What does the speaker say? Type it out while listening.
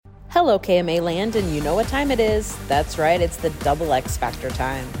Hello, KMA Land, and you know what time it is. That's right, it's the Double X Factor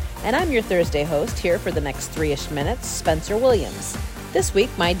time. And I'm your Thursday host here for the next 3-ish minutes, Spencer Williams. This week,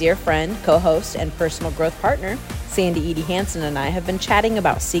 my dear friend, co-host, and personal growth partner, Sandy Edie Hansen, and I have been chatting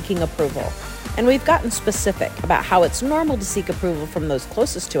about seeking approval. And we've gotten specific about how it's normal to seek approval from those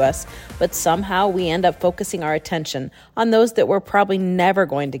closest to us, but somehow we end up focusing our attention on those that we're probably never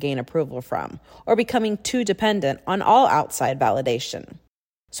going to gain approval from, or becoming too dependent on all outside validation.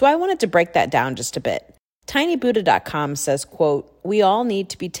 So I wanted to break that down just a bit. TinyBuddha.com says, quote, "We all need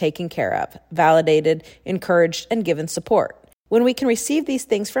to be taken care of, validated, encouraged, and given support. When we can receive these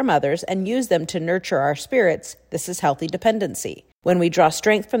things from others and use them to nurture our spirits, this is healthy dependency. When we draw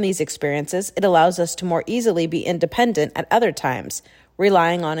strength from these experiences, it allows us to more easily be independent at other times,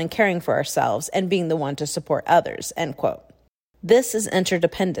 relying on and caring for ourselves and being the one to support others," end quote. This is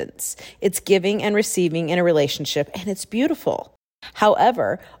interdependence. It's giving and receiving in a relationship, and it's beautiful.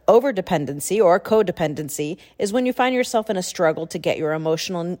 However, overdependency or codependency is when you find yourself in a struggle to get your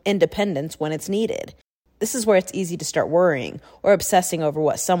emotional independence when it's needed. This is where it's easy to start worrying or obsessing over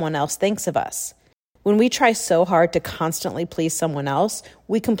what someone else thinks of us. When we try so hard to constantly please someone else,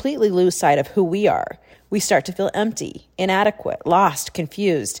 we completely lose sight of who we are. We start to feel empty, inadequate, lost,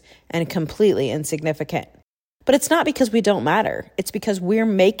 confused, and completely insignificant. But it's not because we don't matter. It's because we're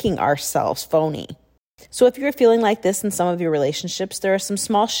making ourselves phony. So if you're feeling like this in some of your relationships, there are some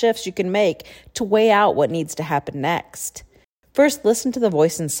small shifts you can make to weigh out what needs to happen next. First, listen to the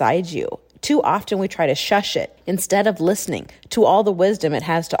voice inside you. Too often we try to shush it instead of listening to all the wisdom it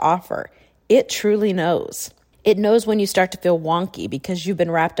has to offer. It truly knows. It knows when you start to feel wonky because you've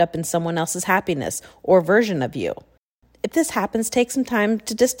been wrapped up in someone else's happiness or version of you. If this happens, take some time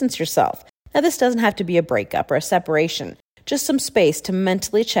to distance yourself. Now, this doesn't have to be a breakup or a separation, just some space to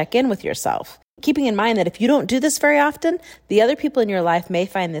mentally check in with yourself. Keeping in mind that if you don't do this very often, the other people in your life may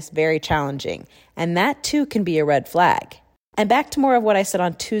find this very challenging, and that too can be a red flag. And back to more of what I said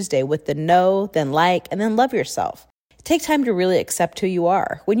on Tuesday with the know, then like, and then love yourself. Take time to really accept who you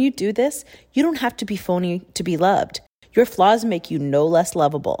are. When you do this, you don't have to be phony to be loved. Your flaws make you no less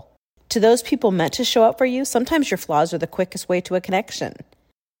lovable. To those people meant to show up for you, sometimes your flaws are the quickest way to a connection.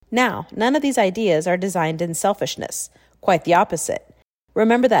 Now, none of these ideas are designed in selfishness. Quite the opposite.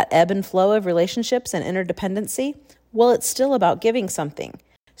 Remember that ebb and flow of relationships and interdependency? Well, it's still about giving something.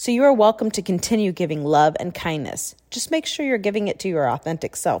 So you are welcome to continue giving love and kindness. Just make sure you're giving it to your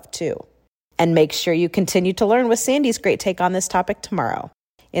authentic self, too. And make sure you continue to learn with Sandy's great take on this topic tomorrow.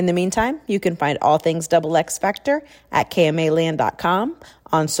 In the meantime, you can find all things Double X Factor at KMAland.com,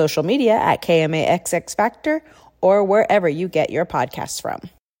 on social media at KMAXX Factor, or wherever you get your podcasts from.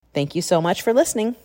 Thank you so much for listening.